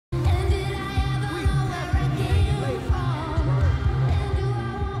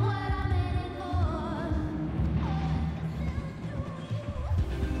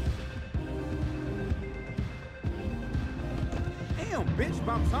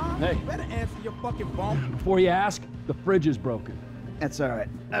about time. Hey. You better answer your fucking phone. Before you ask, the fridge is broken. That's all right.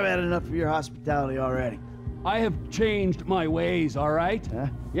 I've had enough of your hospitality already. I have changed my ways, all right? Huh?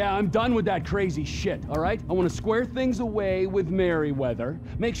 Yeah, I'm done with that crazy shit, all right? I want to square things away with Merryweather,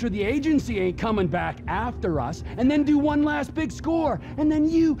 make sure the agency ain't coming back after us, and then do one last big score, and then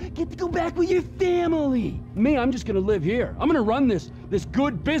you get to go back with your family. Me, I'm just gonna live here. I'm gonna run this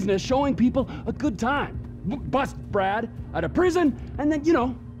good business showing people a good time. Bust Brad out of prison, and then, you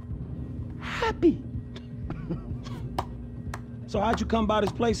know, happy. So how'd you come by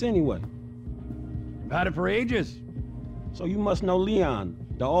this place anyway? I've had it for ages. So you must know Leon,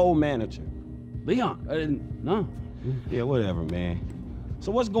 the old manager. Leon? I didn't know. Yeah, whatever, man.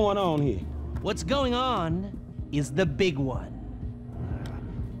 So what's going on here? What's going on is the big one.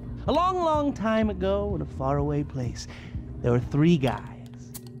 A long, long time ago in a faraway place, there were 3 guys.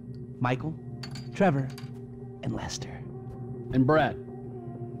 Michael, Trevor, and Lester. And Brad.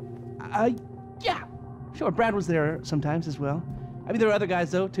 Yeah. Sure, Brad was there sometimes as well. I mean, there were other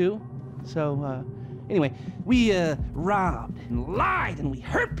guys, though, too. So, anyway, we, robbed and lied and we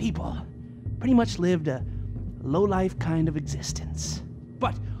hurt people. Pretty much lived a low-life kind of existence.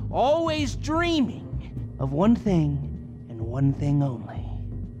 But always dreaming of one thing and one thing only.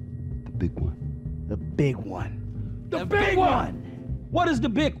 The big one. The big one. The big one! What is the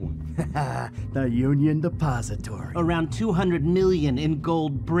big one? The Union Depository. Around 200 million in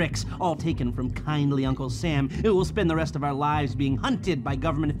gold bricks, all taken from kindly Uncle Sam, who will spend the rest of our lives being hunted by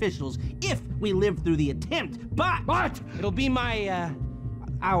government officials if we live through the attempt. But it'll be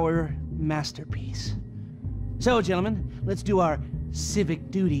our masterpiece. So, gentlemen, let's do our civic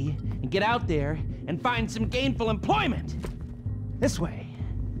duty and get out there and find some gainful employment. This way.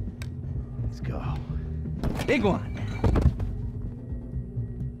 Let's go. Big one.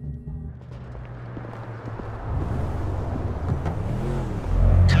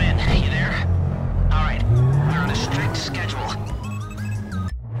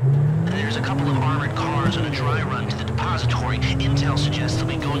 Intel suggests they'll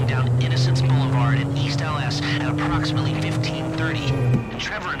be going down Innocence Boulevard in East LS at approximately 15:30.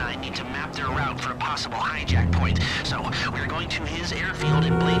 Trevor and I need to map their route for a possible hijack point, so we're going to his airfield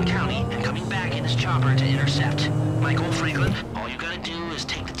in Blaine County and coming back in his chopper to intercept. Michael, Franklin, all you gotta do is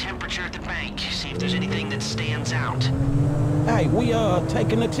take the temperature at the bank, see if there's anything that stands out. Hey, we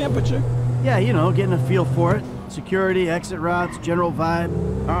taking the temperature? Yeah, you know, getting a feel for it. Security, exit routes, general vibe.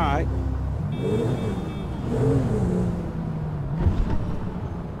 All right.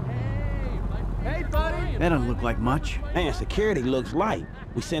 Hey, buddy! That doesn't look like much. Man, security looks light.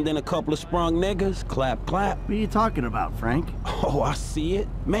 We send in a couple of sprung niggas, clap, clap. What are you talking about, Frank? Oh, I see it.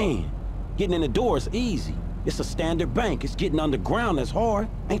 Man, getting in the door is easy. It's a standard bank. It's getting underground that's hard.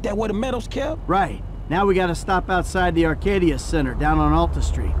 Ain't that where the metal's kept? Right. Now we gotta stop outside the Arcadia Center down on Alta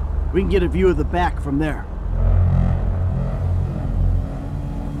Street. We can get a view of the back from there.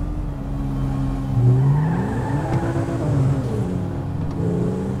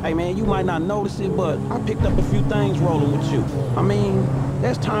 Hey man, you might not notice it, but I picked up a few things rolling with you. I mean,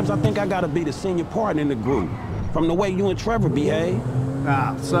 there's times I think I gotta be the senior partner in the group, from the way you and Trevor behave.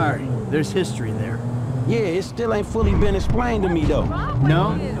 Ah, sorry. There's history there. Yeah, it still ain't fully been explained to me though.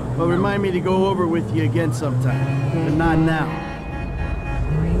 No? Well, remind me to go over with you again sometime. But not now.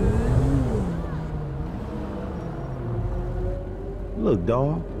 Look,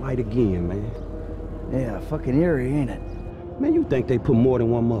 dawg, light again, man. Yeah, fucking eerie, ain't it? Man, you think they put more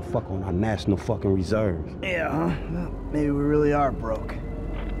than one motherfucker on our national fucking reserves? Yeah, huh? Well, maybe we really are broke.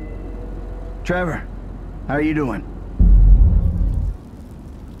 Trevor, how are you doing?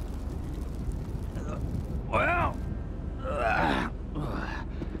 Well,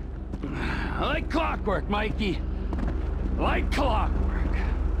 like clockwork, Mikey. Like clockwork.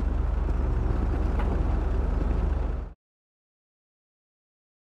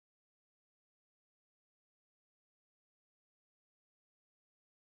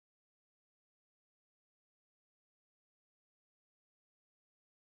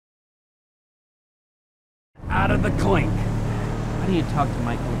 Out of the clink. Why don't you talk to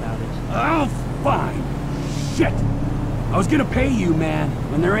Michael about it? Oh, fine. Shit. I was gonna pay you, man.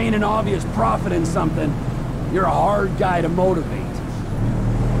 When there ain't an obvious profit in something, you're a hard guy to motivate.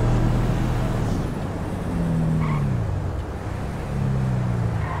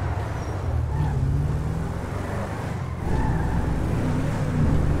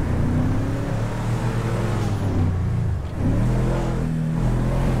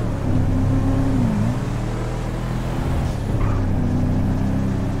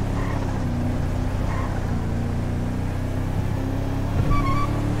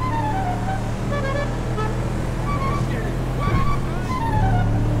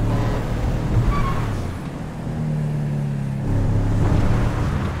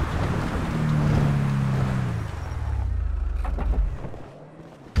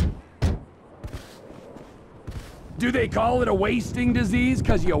 Do they call it a wasting disease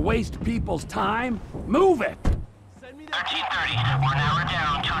because you waste people's time? Move it! 13:30. We're an hour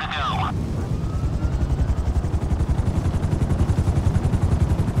down, 2 to go.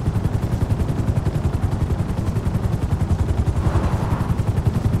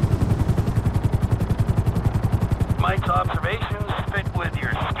 Mike's observations fit with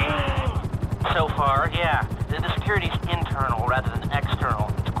your scheme? So far, yeah. The security's internal rather than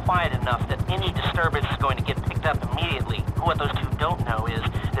external. It's quiet enough that any disturbance is going to get picked up immediately. What those two don't know is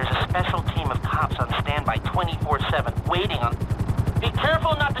there's a special team of cops on standby 24/7, waiting on... Be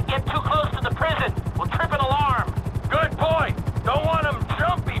careful not to get too close to the prison. We'll trip an alarm. Good point. Don't want them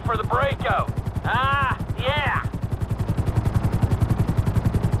jumpy for the breakout. Ah, yeah.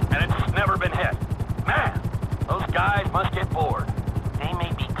 And it's never been hit. Man, those guys must get bored. They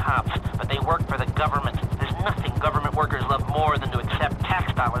may be cops, but they work for the government. There's nothing government workers love more than to accept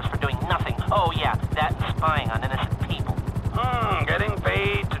tax dollars for doing nothing. Oh yeah, that and spying on innocent people. Getting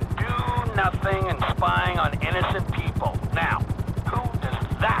paid to do nothing and spying on innocent people. Now, who does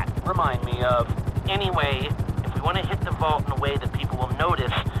that remind me of? Anyway, if we want to hit the vault in a way that people will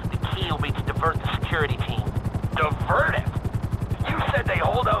notice, the key will be to divert the security team. Divert it? You said they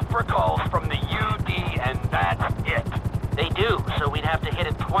hold out for calls from the UD and that's it. They do, so we'd have to hit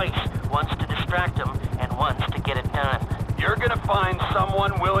it twice, once to distract them and once to get it done. You're gonna find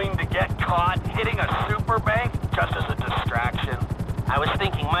someone willing to get caught hitting a super bank just as a distraction? I was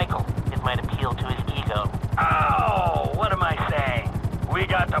thinking Michael. It might appeal to his ego. Oh, what am I saying? We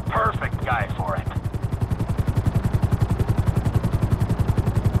got the perfect guy for it.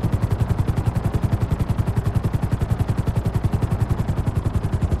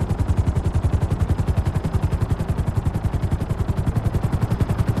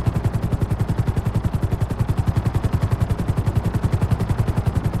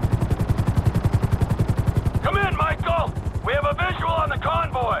 Come in, Michael! We have a visual on the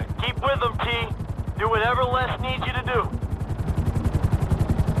convoy! Keep with them, T. Do whatever Les needs you to do.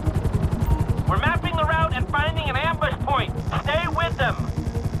 We're mapping the route and finding an ambush point. Stay with them.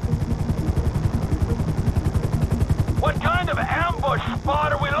 What kind of ambush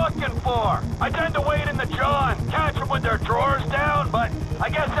spot are we looking for? I tend to wait in the John, catch them with their drawers down, but I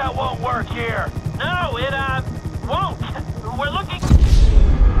guess that won't work here. No, it, won't. We're looking...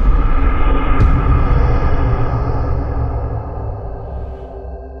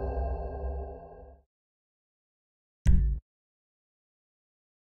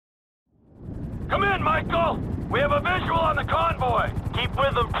 Come in, Michael! We have a visual on the convoy! Keep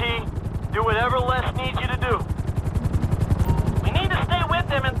with them, T. Do whatever Les needs you to do. We need to stay with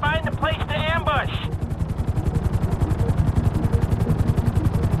them and find a place to ambush.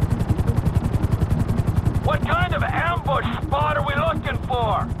 What kind of ambush spot are we looking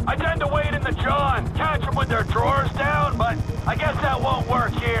for? I tend to wait in the John, catch them with their drawers down, but I guess that won't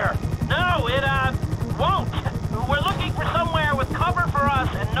work here. No, it, won't. We're looking for somewhere with cover for us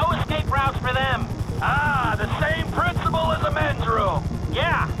and no escape routes for them. Ah, the same principle as a men's room.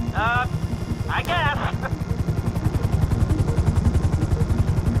 Yeah, I guess.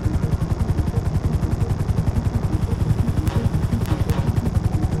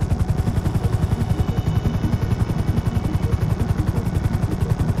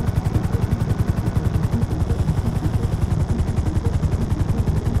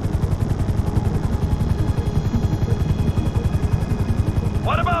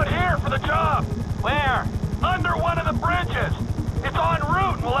 What about here for the job? Where? Under one of the bridges. It's en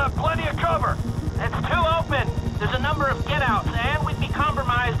route and we'll have plenty of cover. It's too open. There's a number of get-outs, and we'd be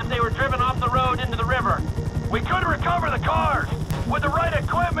compromised if they were driven off the road into the river. We could recover the cars. With the right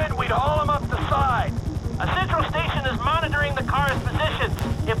equipment, we'd haul them up the side. A central station is monitoring the car's position.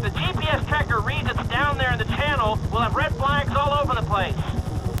 If the GPS tracker reads it's down there in the channel, we'll have red flags all over the place.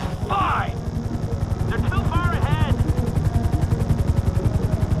 Fine. They're too far ahead.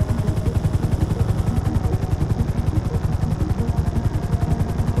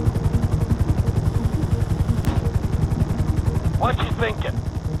 What you thinking?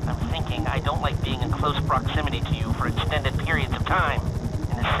 I'm thinking I don't like being in close proximity to you for extended periods of time.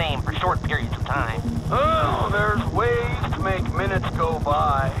 And the same for short periods of time. Oh, there's ways to make minutes go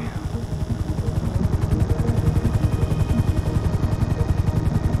by.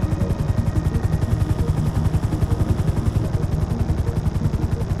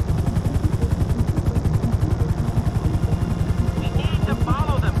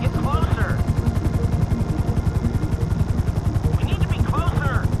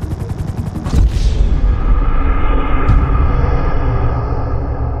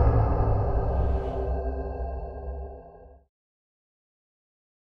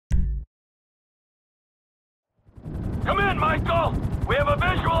 a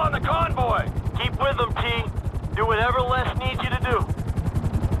visual on the convoy. Keep with them, T. Do whatever Les needs you to do.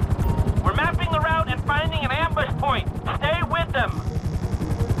 We're mapping the route and finding an ambush point. Stay with them.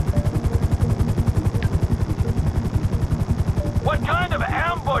 What kind of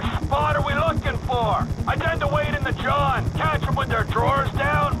ambush spot are we looking for? I tend to wait in the John, catch them with their drawers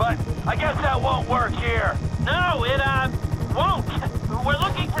down, but I guess that won't work here. No, it, won't. We're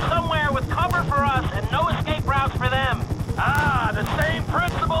looking for somewhere with cover for us and no escape routes for them. Ah, the same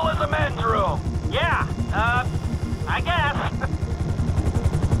principle as a men's room. Yeah, I guess.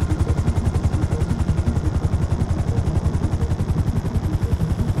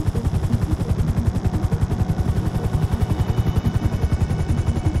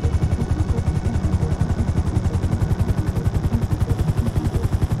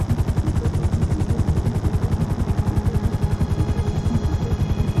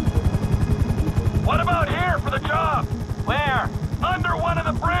 What about here for the job? Where? Under one of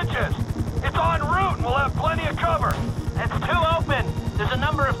the bridges. It's en route and we'll have plenty of cover. It's too open. There's a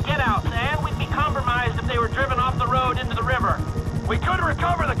number of get-outs, and we'd be compromised if they were driven off the road into the river. We could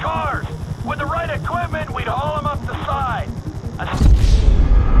recover the cars. With the right equipment, we'd haul them up the side.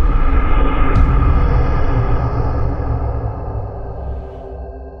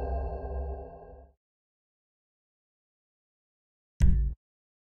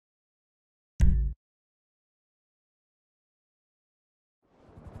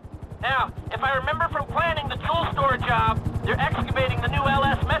 Now, if I remember from planning the tool store job, they're excavating the new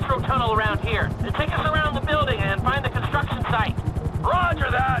LS Metro tunnel around here. They take us around the building and find the construction site. Roger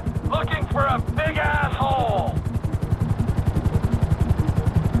that. Looking for a big-ass hole.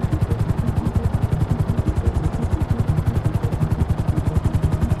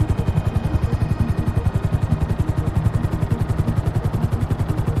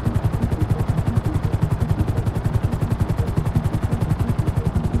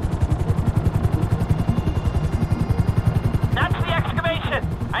 That's the excavation.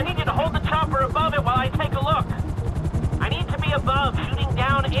 I need you to hold the chopper above it while I take a look. I need to be above, shooting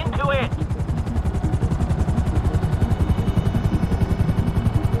down into it.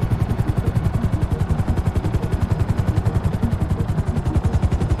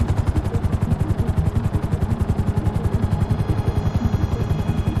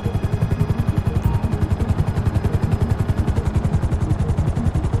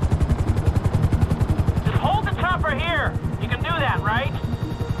 Just hold the chopper here. You can do that, right?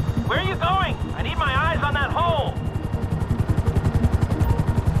 Where are you going? I need my eyes on that hole.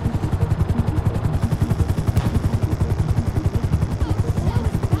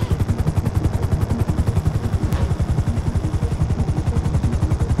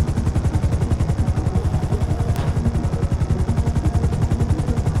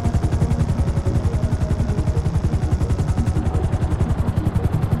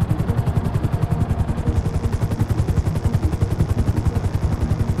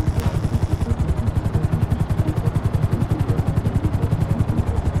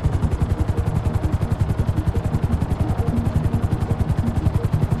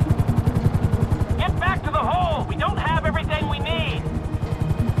 Get back to the hole! We don't have everything we need!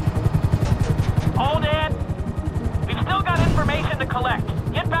 Hold it! We've still got information to collect.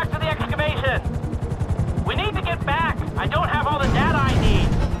 Get back to the excavation! We need to get back! I don't have all the data I need!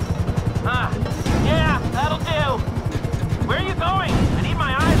 Yeah, that'll do! Where are you going? I need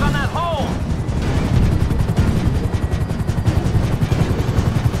my eyes on that hole!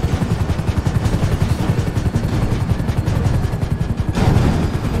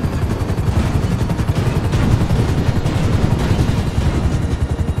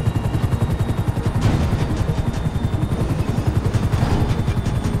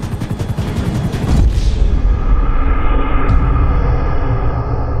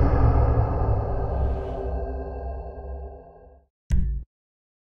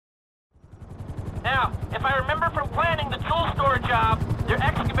 Now, if I remember from planning the tool store job, they're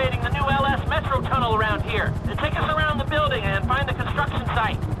excavating the new LS Metro tunnel around here. They take us around the building and find the construction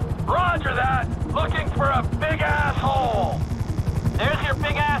site. Roger that. Looking for a big-ass hole. There's your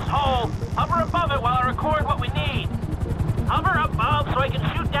big-ass hole. Hover above it while I record what we need. Hover above so I can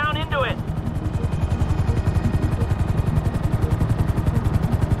shoot down into it.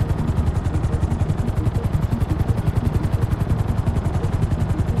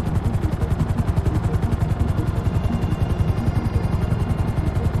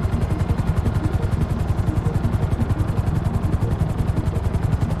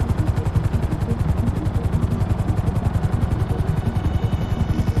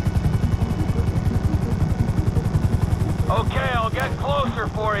 Okay, I'll get closer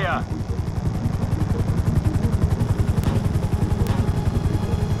for you.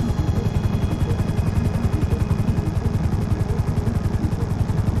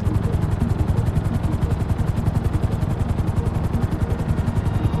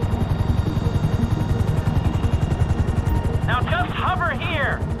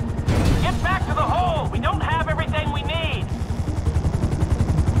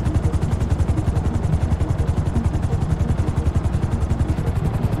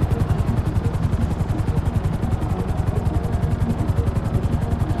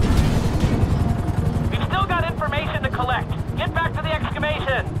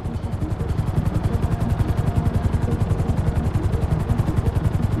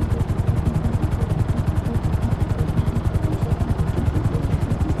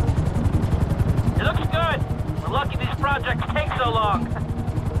 Lucky these projects take so long.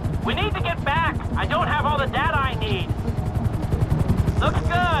 We need to get back. I don't have all the data I need. Looks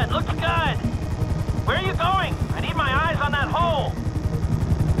good, looks good. Where are you going? I need my eyes on that hole.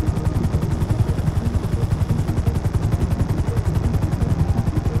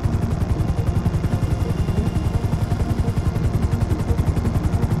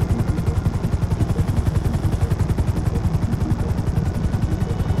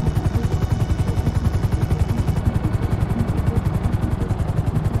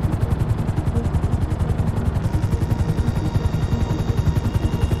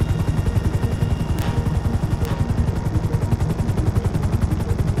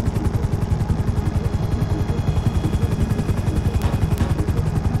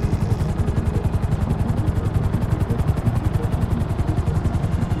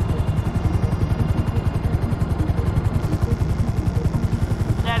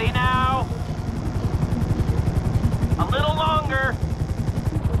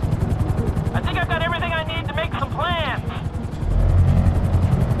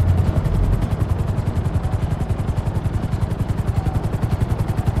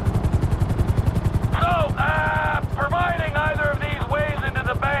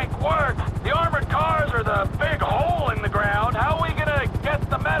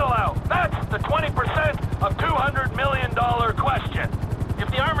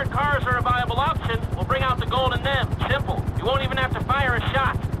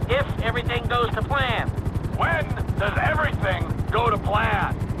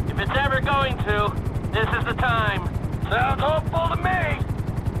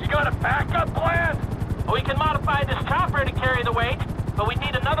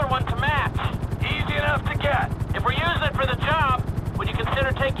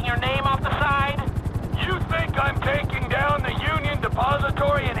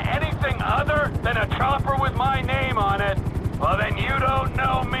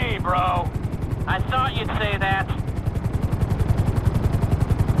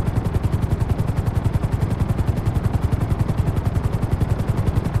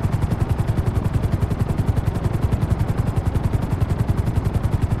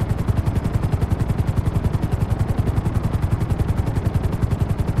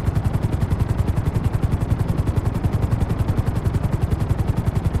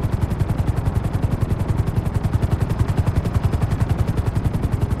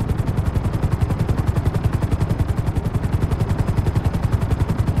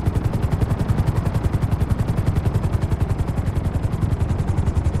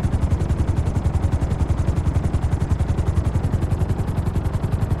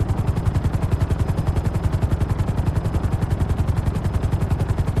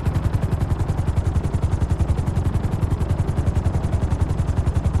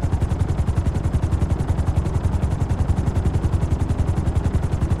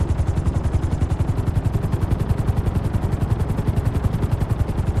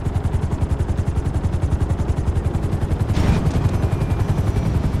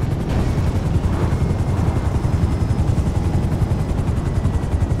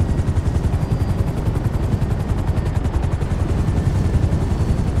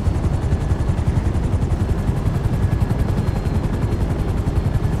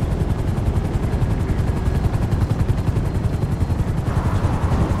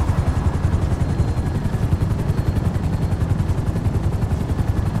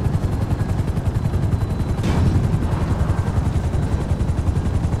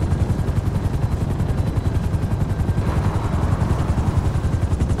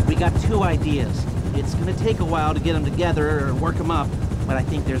 Ideas. It's gonna take a while to get them together or work them up, but I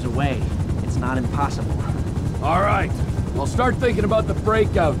think there's a way. It's not impossible. All right. I'll start thinking about the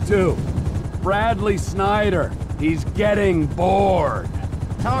breakout, too. Bradley Snyder. He's getting bored.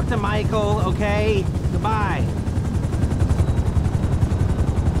 Talk to Michael, okay? Goodbye.